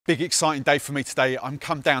Big exciting day for me today. I'm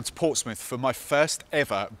come down to Portsmouth for my first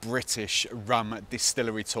ever British rum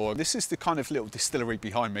distillery tour. This is the kind of little distillery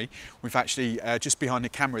behind me. We've actually, just behind the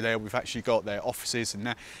camera there, we've actually got their offices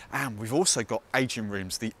and we've also got aging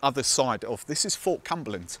rooms the other side of, this is Fort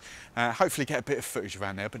Cumberland. Hopefully get a bit of footage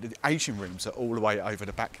around there, but the aging rooms are all the way over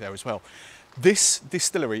the back there as well. This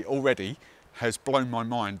distillery already has blown my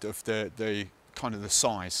mind of the kind of the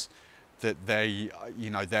size that they're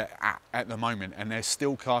at the moment, and they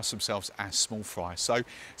still class themselves as small fry. So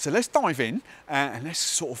let's dive in and let's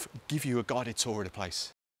sort of give you a guided tour of the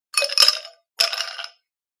place.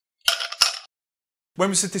 When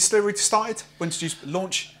was the distillery started? When did you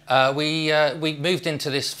launch? We moved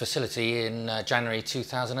into this facility in January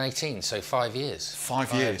 2018, so 5 years.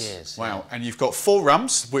 5 years. Wow. Yeah. And you've got 4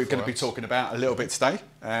 rums we're going to be talking about a little bit today.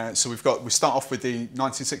 So we start off with the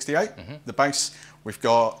 1968, the base. We've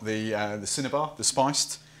got the Cinnabar, the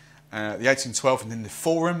spiced, the 1812, and then the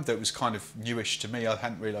Forum that was kind of newish to me. I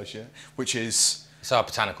hadn't realised yet, which is it's our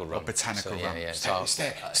botanical rum. Botanical rum. Yeah, it's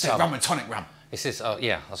their rum and tonic rum. This is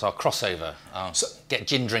that's our crossover. Get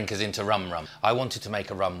gin drinkers into rum. I wanted to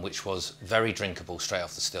make a rum which was very drinkable straight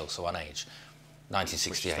off the still, so unaged.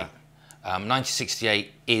 1968.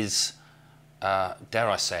 1968 is, dare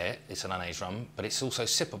I say it, it's an unaged rum, but it's also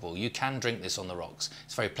sippable. You can drink this on the rocks.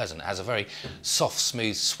 It's very pleasant. It has a very soft,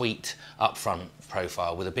 smooth, sweet upfront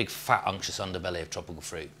profile with a big, fat, unctuous underbelly of tropical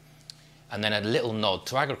fruit. And then a little nod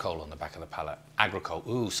to agricole on the back of the palate. Agricole,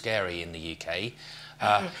 ooh, scary in the UK.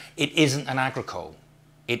 It isn't an agricole.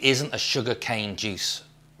 It isn't a sugar cane juice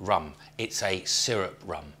rum. It's a syrup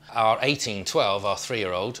rum. Our 1812, our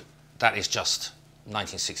 3-year-old, that is just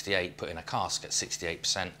 1968, put in a cask at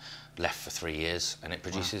 68%, left for 3 years, and it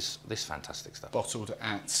produces this fantastic stuff. Bottled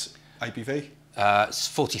at ABV? It's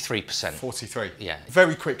 43%. 43. Yeah.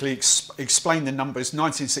 Very quickly, explain the numbers.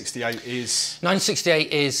 1968 is...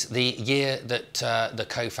 1968 is the year that the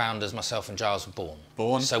co-founders, myself and Giles, were born.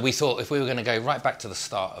 So we thought if we were going to go right back to the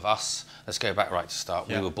start of us, let's go back right to the start.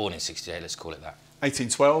 Yeah. We were born in 68, let's call it that.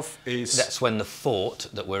 1812 is... That's when the fort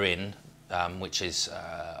that we're in, which is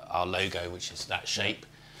our logo, which is that shape,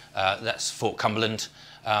 that's Fort Cumberland.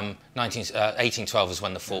 1812 is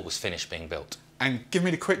when the fort was finished being built. And give me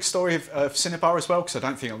the quick story of Cinnabar as well, because I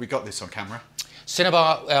don't think we got this on camera.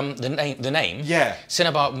 Cinnabar, the name? Yeah.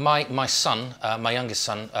 Cinnabar, my son, my youngest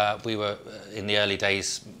son, we were in the early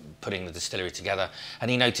days putting the distillery together,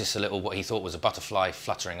 and he noticed a little, what he thought was a butterfly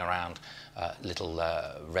fluttering around, little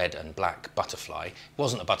red and black butterfly. It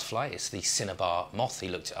wasn't a butterfly, it's the Cinnabar moth. He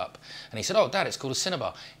looked it up and he said, "Oh, Dad, it's called a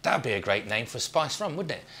Cinnabar. That'd be a great name for a spiced rum,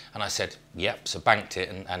 wouldn't it?" And I said, "Yep." So banked it,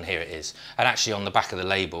 and here it is. And actually on the back of the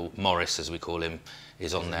label, Morris, as we call him,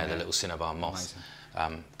 is on there, the little Cinnabar moth.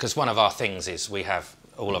 Because one of our things is we have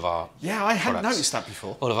all of our I hadn't noticed that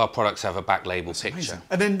before. All of our products have a back label picture. Amazing.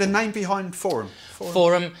 And then the name behind Forum?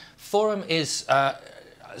 Forum is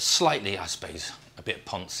slightly, I suppose, a bit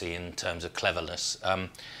poncy in terms of cleverness.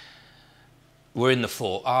 We're in the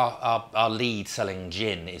fort. Our lead selling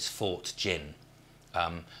gin is Fort Gin.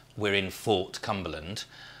 We're in Fort Cumberland.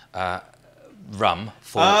 Rum,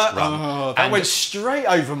 Fort Rum. Oh, that went straight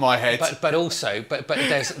over my head. But also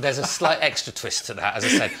there's a slight extra twist to that. As I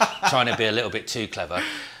said, trying to be a little bit too clever.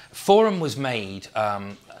 Forum was made,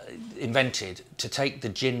 invented to take the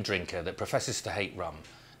gin drinker that professes to hate rum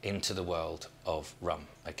into the world of rum.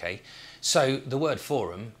 Okay, so the word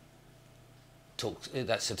forum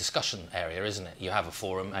that's a discussion area, isn't it? You have a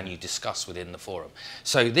forum and you discuss within the forum.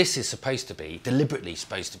 So this is supposed to be, deliberately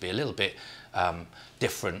supposed to be a little bit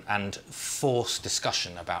different and force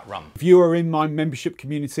discussion about rum. If you are in my membership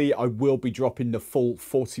community, I will be dropping the full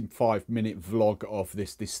 45-minute vlog of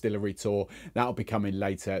this distillery tour. That'll be coming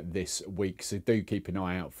later this week, so do keep an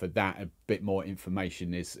eye out for that. A bit more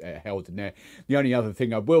information is held in there. The only other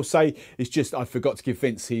thing I will say is just I forgot to give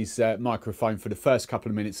Vince his microphone for the first couple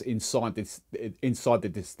of minutes inside the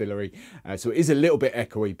distillery, so it is a little bit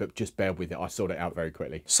echoey, but just bear with it. I sorted it out very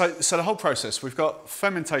quickly. So the whole process, we've got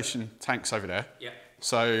fermentation tanks over there. Yeah.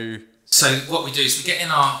 So what we do is we get in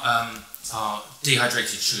our dehydrated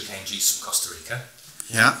sugarcane juice from Costa Rica.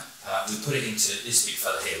 Yeah. We put it into this big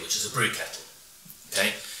fella here, which is a brew kettle.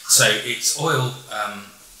 Okay. So it's oil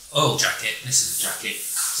jacket. This is a jacket,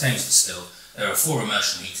 same as the still. There are 4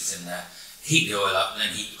 immersion heaters in there. Heat the oil up and then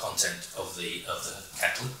heat the content of the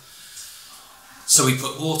kettle. So we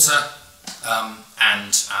put water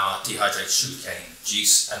and our dehydrated sugarcane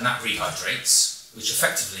juice, and that rehydrates, which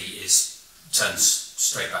effectively turns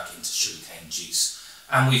straight back into sugarcane juice.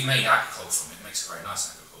 And we've made agricole from it. It makes a very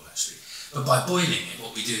nice agricole actually. But by boiling it,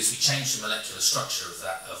 what we do is we change the molecular structure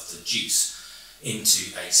of the juice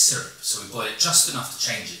into a syrup. So we boil it just enough to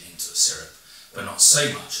change it into a syrup. but not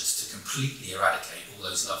so much as to completely eradicate all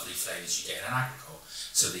those lovely flavours you get in an agricole.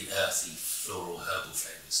 So the earthy, floral, herbal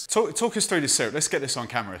flavours. Talk us through the syrup. Let's get this on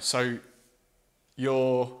camera. So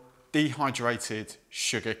your dehydrated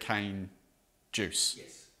sugarcane juice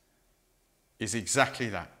is exactly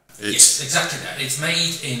that. Yes, exactly that. It's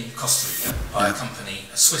made in Costa Rica by a company,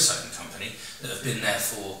 a Swiss-owned company, that have been there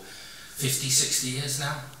for 50, 60 years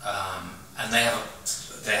now. And they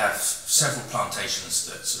have several plantations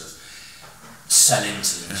that sort of sell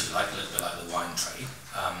into them, if you like, a little bit like the wine trade.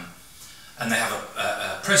 And they have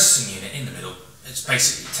a processing unit in the middle. It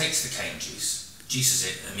basically takes the cane juice, juices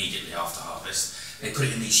it immediately after harvest. They put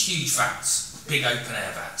it in these huge vats, big open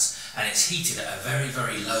air vats, and it's heated at a very,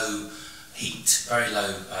 very low heat, very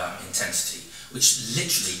low intensity, which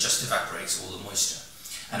literally just evaporates all the moisture.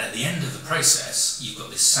 And at the end of the process, you've got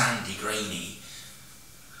this sandy, grainy,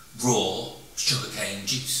 raw sugarcane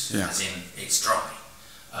juice, as in it's dry,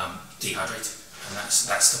 dehydrated. And that's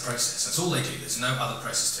the process. That's all they do. There's no other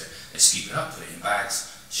process to it. They scoop it up, put it in bags,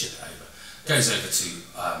 ship it over. Goes over to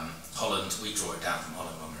Holland. We draw it down from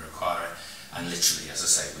Holland when we require it, and literally, as I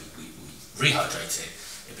say, we rehydrate it.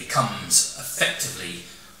 It becomes effectively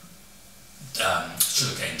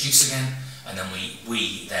sugarcane juice again, and then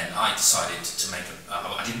I decided to make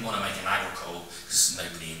I didn't want to make an agricole because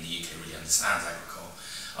nobody in the UK really understands agricole.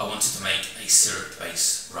 I wanted to make a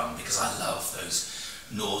syrup-based rum because I love those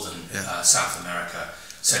northern South America,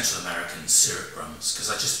 Central American syrup rums,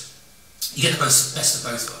 because you get the best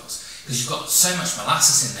of both worlds, because you've got so much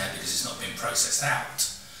molasses in there because it's not been processed out,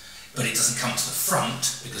 but it doesn't come to the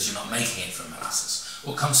front because you're not making it from molasses.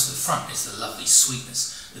 What comes to the front is the lovely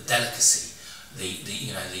sweetness, the delicacy,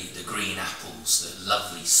 the green apples, the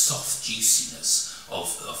lovely soft juiciness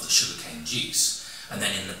of the sugarcane juice, and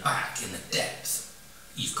then in the back, in the depth,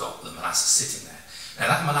 you've got the molasses sitting there. Now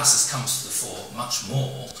that molasses comes to the fore much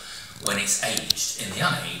more when it's aged. In the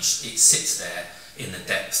unaged, it sits there in the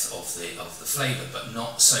depth of the flavour, but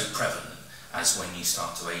not so prevalent as when you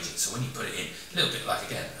start to age it. So when you put it in, a little bit like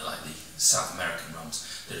the South American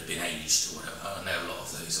rums that have been aged or whatever. I know a lot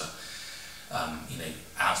of those are,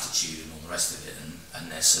 altitude and all the rest of it,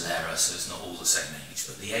 and they're Solera, so it's not all the same age.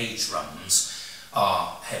 But the aged rums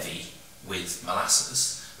are heavy with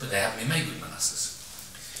molasses, but they haven't been made with molasses.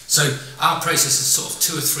 So our process is sort of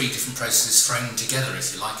 2 or 3 different processes thrown together,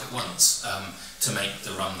 if you like, at once, to make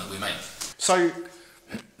the rum that we make. So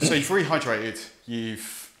you've rehydrated,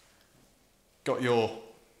 you've got your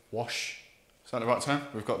wash, is that the right term?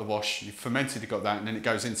 We've got the wash, you've fermented, you've got that, and then it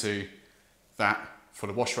goes into that for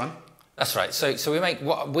the wash run? That's right. So we make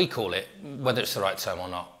what we call it, whether it's the right term or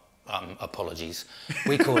not, apologies,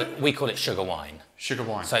 we call it sugar wine. Sugar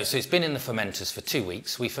wine. So it's been in the fermenters for 2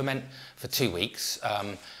 weeks. We ferment for 2 weeks.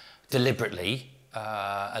 Deliberately,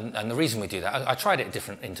 and the reason we do that, I tried it at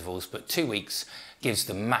different intervals, but 2 weeks gives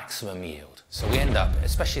the maximum yield. So we end up,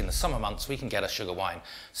 especially in the summer months, we can get a sugar wine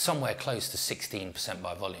somewhere close to 16%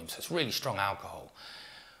 by volume, so it's really strong alcohol.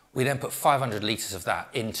 We then put 500 litres of that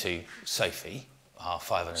into Sophie, our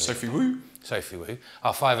 500 Sophie Woo? Sophie Woo,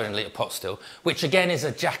 our 500 litre pot still, which again is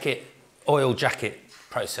a oil jacket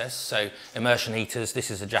process, so immersion heaters, this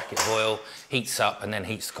is a jacket of oil, heats up and then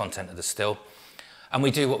heats the content of the still. And we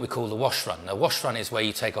do what we call the wash run. The wash run is where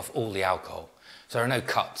you take off all the alcohol. So there are no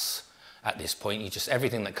cuts at this point.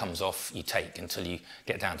 Everything that comes off, you take until you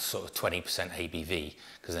get down to sort of 20% ABV,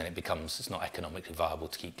 because then it's not economically viable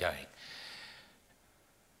to keep going.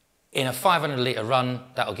 In a 500 litre run,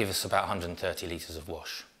 that'll give us about 130 litres of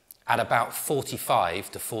wash at about 45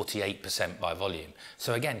 to 48% by volume.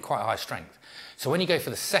 So again, quite a high strength. So when you go for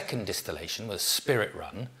the second distillation with a spirit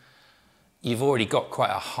run, you've already got quite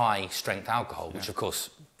a high strength alcohol, which of course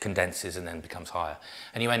condenses and then becomes higher.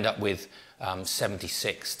 And you end up with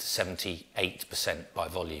 76 to 78% by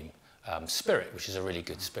volume spirit, which is a really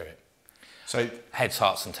good spirit. So heads,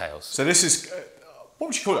 hearts and tails. So this is, what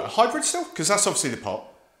would you call it, a hybrid still? Because that's obviously the pot.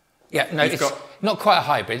 Yeah, no, it's not quite a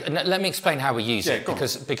hybrid. And let me explain how we use it,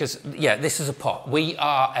 because this is a pot. We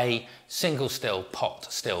are a single still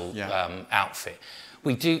pot still outfit.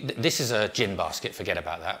 We do. This is a gin basket. Forget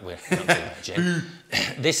about that. We're not doing that gin.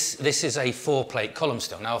 This is a 4-plate column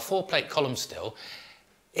still. Now, a 4-plate column still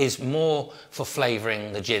is more for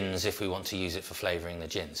flavouring the gins if we want to use it for flavouring the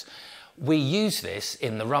gins. We use this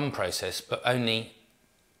in the rum process, but only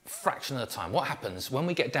a fraction of the time. What happens when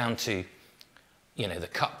we get down to, the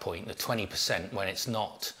cut point, the 20%, when it's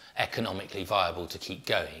not economically viable to keep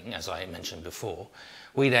going, as I mentioned before,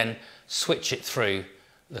 we then switch it through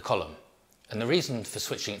the column. And the reason for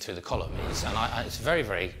switching it through the column is, it's very,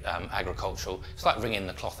 very agricultural, it's like wringing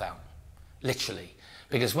the cloth out, literally.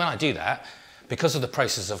 Because when I do that, because of the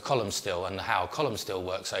process of column still and how column still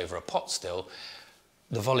works over a pot still,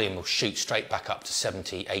 the volume will shoot straight back up to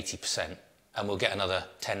 70, 80%, and we'll get another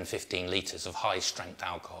 10, 15 litres of high strength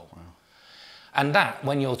alcohol. Wow. And that,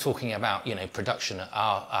 when you're talking about, you know, production at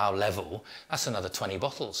our level, that's another 20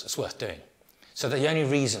 bottles. It's worth doing. So the only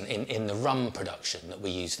reason in the rum production that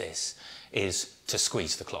we use this is to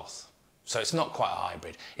squeeze the cloth. So it's not quite a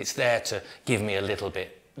hybrid. It's there to give me a little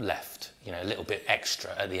bit left, you know, a little bit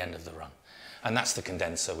extra at the end of the run. And that's the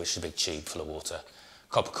condenser, which is a big tube full of water.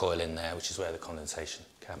 Copper coil in there, which is where the condensation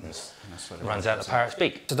happens. Runs out the parrot's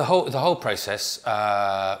beak. So the whole process,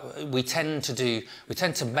 we tend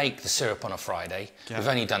to make the syrup on a Friday. Yeah. We've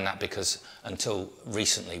only done that because until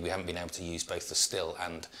recently we haven't been able to use both the still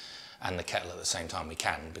and the kettle at the same time. We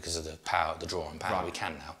can because of the power, the draw on power. Right. We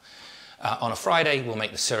can now. On a Friday we'll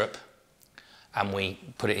make the syrup and we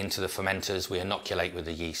put it into the fermenters. We inoculate with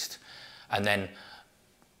the yeast, and then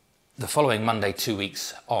the following Monday, 2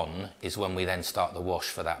 weeks on, is when we then start the wash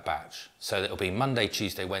for that batch. So it'll be Monday,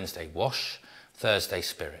 Tuesday, Wednesday wash, Thursday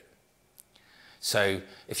spirit. So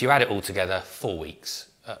if you add it all together, 4 weeks,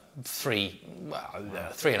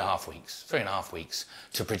 3.5 weeks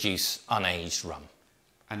to produce unaged rum.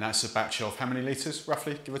 And that's a batch of how many litres,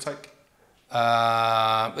 roughly, give or take?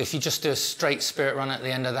 If you just do a straight spirit run at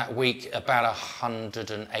the end of that week, about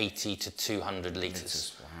 180 to 200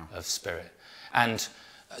 litres of spirit. And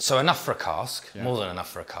so enough for a cask, yeah. More than enough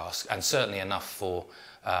for a cask, and certainly enough for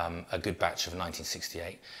a good batch of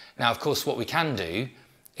 1968. Now, of course, what we can do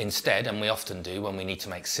instead, and we often do when we need to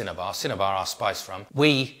make Cinnabar, our spice rum,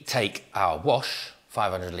 we take our wash,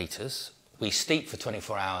 500 litres, we steep for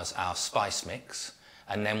 24 hours our spice mix,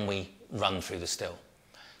 and then we run through the still.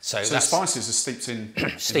 So the spices are steeped in?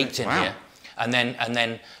 Steeped in wow. Here. And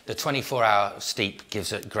then the 24-hour steep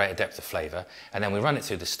gives it greater depth of flavour, and then we run it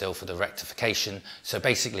through the still for the rectification. So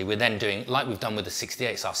basically we're then doing, like we've done with the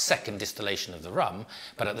 68, it's our second distillation of the rum,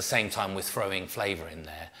 but at the same time we're throwing flavour in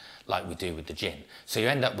there like we do with the gin. So you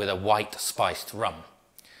end up with a white spiced rum,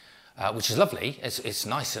 which is lovely. It's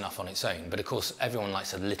nice enough on its own, but of course everyone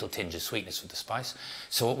likes a little tinge of sweetness with the spice.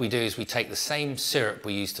 So what we do is we take the same syrup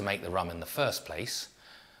we used to make the rum in the first place,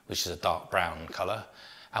 which is a dark brown colour,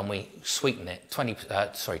 and we sweeten it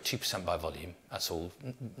 2% by volume. That's all,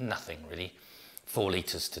 nothing really. 4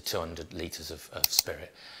 litres to 200 litres of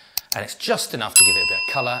spirit. And it's just enough to give it a bit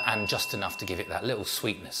of colour and just enough to give it that little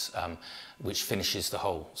sweetness, which finishes the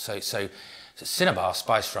whole. So Cinnabar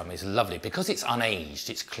spice rum is lovely because it's unaged,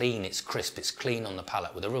 it's clean, it's crisp, it's clean on the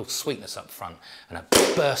palate with a real sweetness up front and a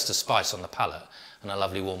burst of spice on the palate and a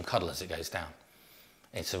lovely warm cuddle as it goes down.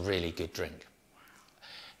 It's a really good drink.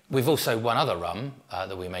 We've also one other rum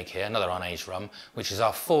that we make here, another unaged rum, which is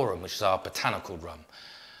our Forum, which is our botanical rum.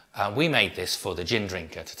 We made this for the gin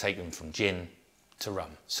drinker to take them from gin to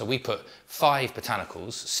rum. So we put 5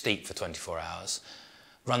 botanicals, steep for 24 hours,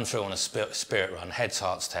 run through on a spirit run, heads,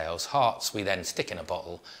 hearts, tails. Hearts we then stick in a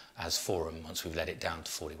bottle as Forum once we've let it down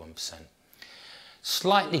to 41%.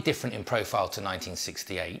 Slightly different in profile to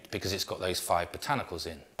 1968 because it's got those 5 botanicals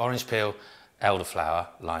in. Orange peel, elderflower,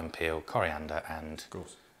 lime peel, coriander and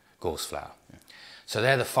gorse flower. Yeah. So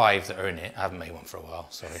they're the 5 that are in it. I haven't made one for a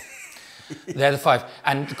while, sorry. They're the 5.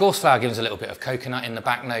 And gorse flower gives a little bit of coconut in the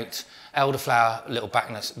back note. Elderflower, a little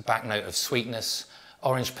back note of sweetness.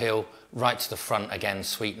 Orange peel, right to the front, again,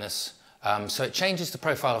 sweetness. So it changes the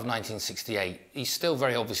profile of 1968. It's still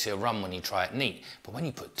very obviously a rum when you try it neat, but when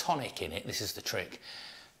you put tonic in it, this is the trick.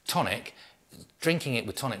 Tonic, drinking it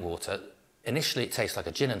with tonic water, initially it tastes like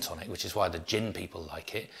a gin and tonic, which is why the gin people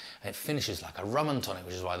like it, and it finishes like a rum and tonic,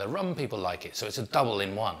 which is why the rum people like it. So it's a double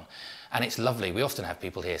in one, and it's lovely. We often have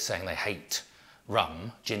people here saying they hate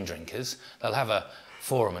rum, gin drinkers. They'll have a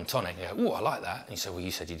Forum and tonic, and they go, oh, I like that. And you say, well, you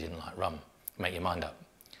said you didn't like rum. Make your mind up.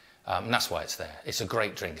 And that's why it's there. It's a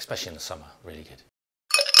great drink, especially in the summer, really good.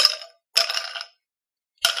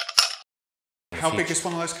 How big is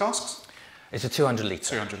one of those casks? It's a 200 litre.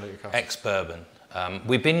 200 litre cask. Ex-bourbon.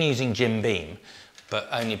 We've been using Jim Beam, but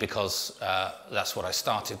only because that's what I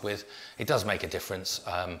started with. It does make a difference.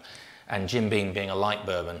 And Jim Beam being a light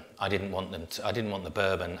bourbon, I didn't want the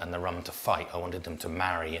bourbon and the rum to fight. I wanted them to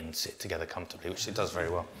marry and sit together comfortably, which it does very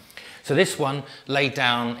well. So this one laid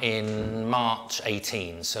down in March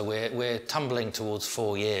 18. So we're tumbling towards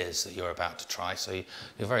 4 years that you're about to try. So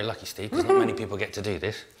you're very lucky, Steve, because not many people get to do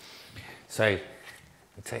this. So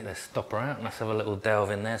we take the stopper out and let's have a little delve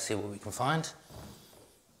in there, see what we can find.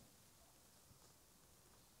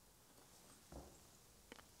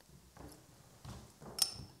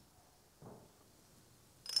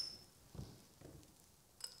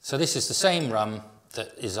 So this is the same rum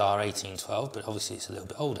that is our 1812, but obviously it's a little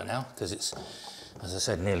bit older now because it's as I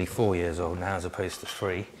said, nearly 4 years old now as opposed to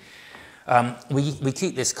 3. We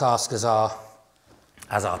keep this cask as our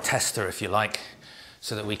tester, if you like,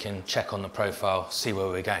 so that we can check on the profile, see where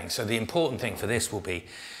we're going. So the important thing for this will be,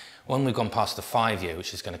 when we've gone past the 5 year,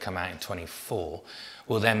 which is going to come out in 24,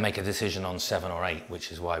 we'll then make a decision on 7 or 8,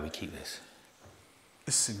 which is why we keep this.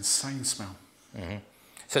 This is insane smell. Mm-hmm.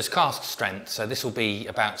 So it's cask strength, so this will be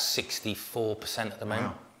about 64% at the moment.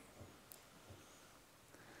 Wow.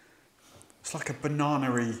 It's like a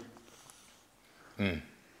banana-y.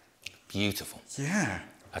 Beautiful. Yeah.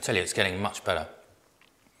 I tell you, it's getting much better.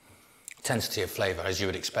 Intensity of flavour, as you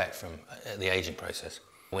would expect from the aging process.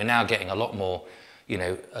 We're now getting a lot more, you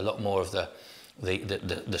know, a lot more of the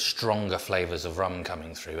stronger flavours of rum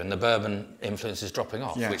coming through, and the bourbon influence is dropping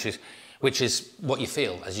off, yeah. which is what you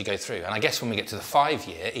feel as you go through. And I guess when we get to the 5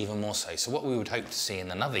 year, even more so. So what we would hope to see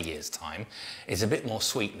in another year's time is a bit more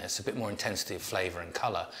sweetness, a bit more intensity of flavour and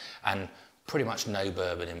colour, and pretty much no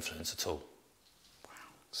bourbon influence at all. Wow.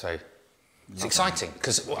 So it's exciting,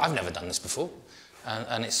 because I've never done this before.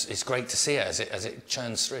 And it's great to see it as it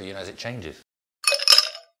churns through, you know, as it changes.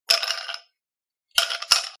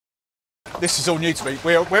 This is all new to me.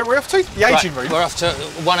 Where we're off to? The aging room? We're off to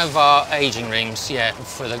one of our aging rooms, yeah,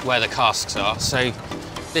 for where the casks are. So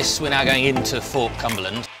we're now going into Fort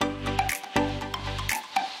Cumberland.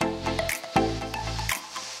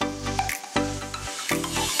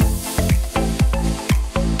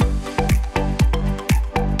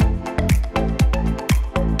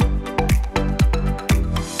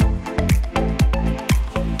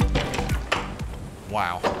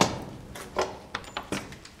 Wow.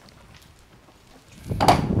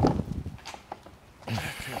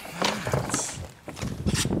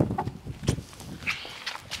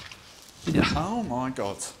 Oh my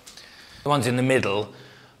God. The ones in the middle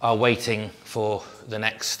are waiting for the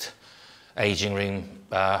next aging room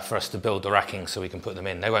for us to build the racking so we can put them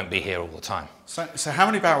in. They won't be here all the time. So how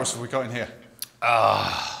many barrels have we got in here?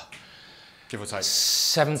 Give or take.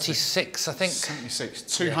 76, I think. 76.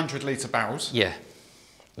 200 litre barrels? Yeah.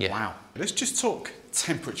 Yeah. Wow. Let's just talk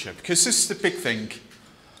temperature, because this is the big thing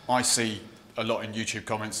I see a lot in YouTube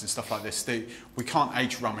comments and stuff like this. We can't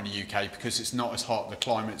age rum in the UK because it's not as hot, the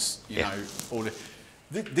climate's, you know, all the...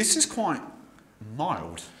 This is quite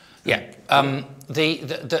mild. Yeah.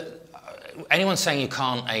 Anyone saying you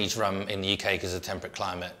can't age rum in the UK because of the temperate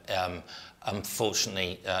climate,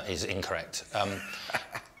 unfortunately, is incorrect.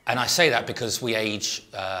 And I say that because we age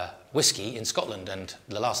whiskey in Scotland, and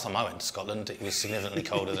the last time I went to Scotland, it was significantly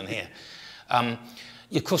colder than here.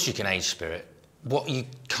 Of course you can age spirit. What you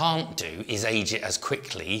can't do is age it as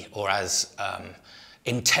quickly or as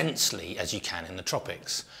intensely as you can in the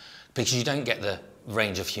tropics, because you don't get the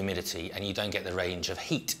range of humidity and you don't get the range of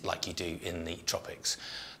heat like you do in the tropics.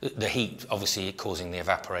 The heat obviously causing the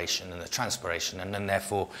evaporation and the transpiration, and then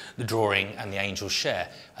therefore the drawing and the angel's share,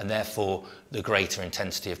 and therefore the greater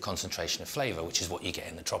intensity of concentration of flavour, which is what you get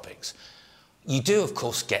in the tropics. You do of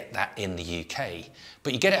course get that in the UK,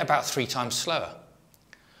 but you get it about 3 times slower.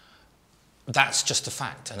 That's just a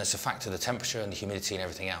fact, and it's a fact of the temperature and the humidity and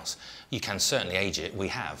everything else. You can certainly age it. We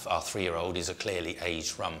have. Our 3-year-old is a clearly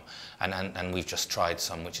aged rum, and we've just tried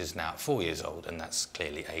some which is now 4 years old, and that's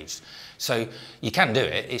clearly aged. So you can do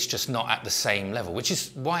it, it's just not at the same level, which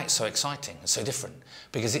is why it's so exciting and so different,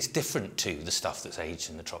 because it's different to the stuff that's aged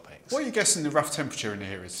in the tropics. What are you guessing the rough temperature in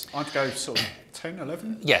here is? I'd go sort of 10,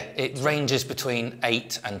 11? Yeah, it ranges between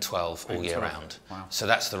 8 and 12 all year 12. round. Wow. So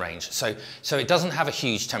that's the range. So it doesn't have a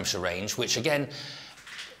huge temperature range, which again,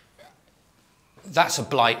 that's a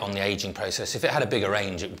blight on the aging process. If it had a bigger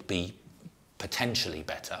range, it would be potentially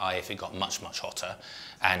better, i.e. if it got much, much hotter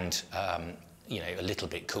and you know, a little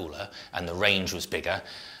bit cooler and the range was bigger,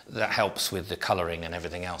 that helps with the colouring and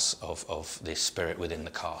everything else of this spirit within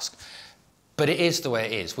the cask. But it is the way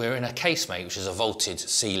it is. We're in a casemate, which is a vaulted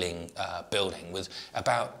ceiling building with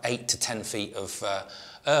about 8 to 10 feet of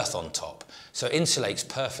earth on top. So it insulates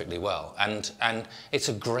perfectly well, and it's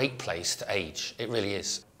a great place to age. It really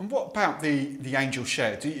is. And what about the angel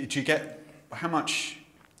share? Do you get, how much?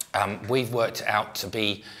 We've worked it out to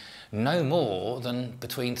be no more than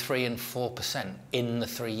between 3 and 4% in the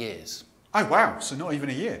 3 years. Oh wow, so not even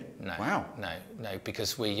a year? No. Wow. No,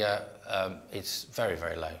 because we, it's very,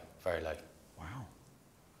 very low, very low. Wow.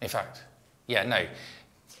 In fact, yeah, no,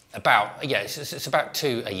 about, yeah, it's about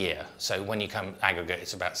 2 a year. So when you come aggregate,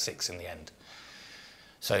 it's about 6 in the end.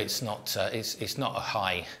 So it's not a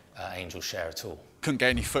high angel share at all. couldn't get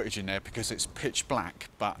any footage in there because it's pitch black,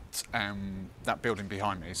 but that building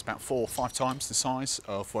behind me is about 4 or 5 times the size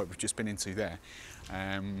of what we've just been into there.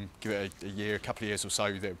 Give it a year, a couple of years or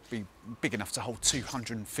so, they'll be big enough to hold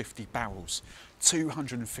 250 barrels.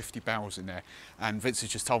 250 barrels in there. And Vince has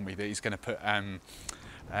just told me that he's going to put,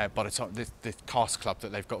 by the time the cast club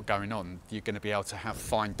that they've got going on, you're going to be able to have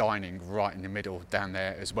fine dining right in the middle down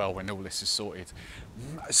there as well when all this is sorted.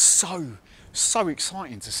 So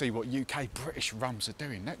exciting to see what UK British rums are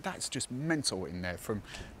doing. That's just mental in there.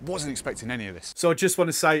 Wasn't expecting any of this. So I just want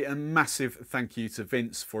to say a massive thank you to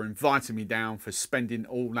Vince for inviting me down, for spending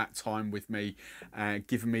all that time with me,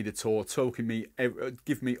 giving me the tour, giving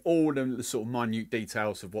me all the sort of minute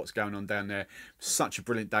details of what's going on down there. Such a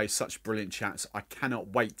brilliant day, such brilliant chats. I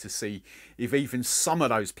cannot wait to see if even some of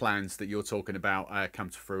those plans that you're talking about come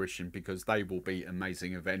to fruition, because they will be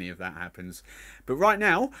amazing if any of that happens. But right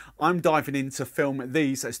now, I'm diving in to film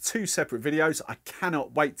these as 2 separate videos. I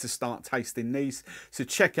cannot wait to start tasting these, so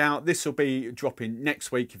check out, this will be dropping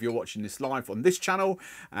next week if you're watching this live on this channel,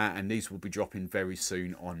 and these will be dropping very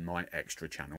soon on my extra channel.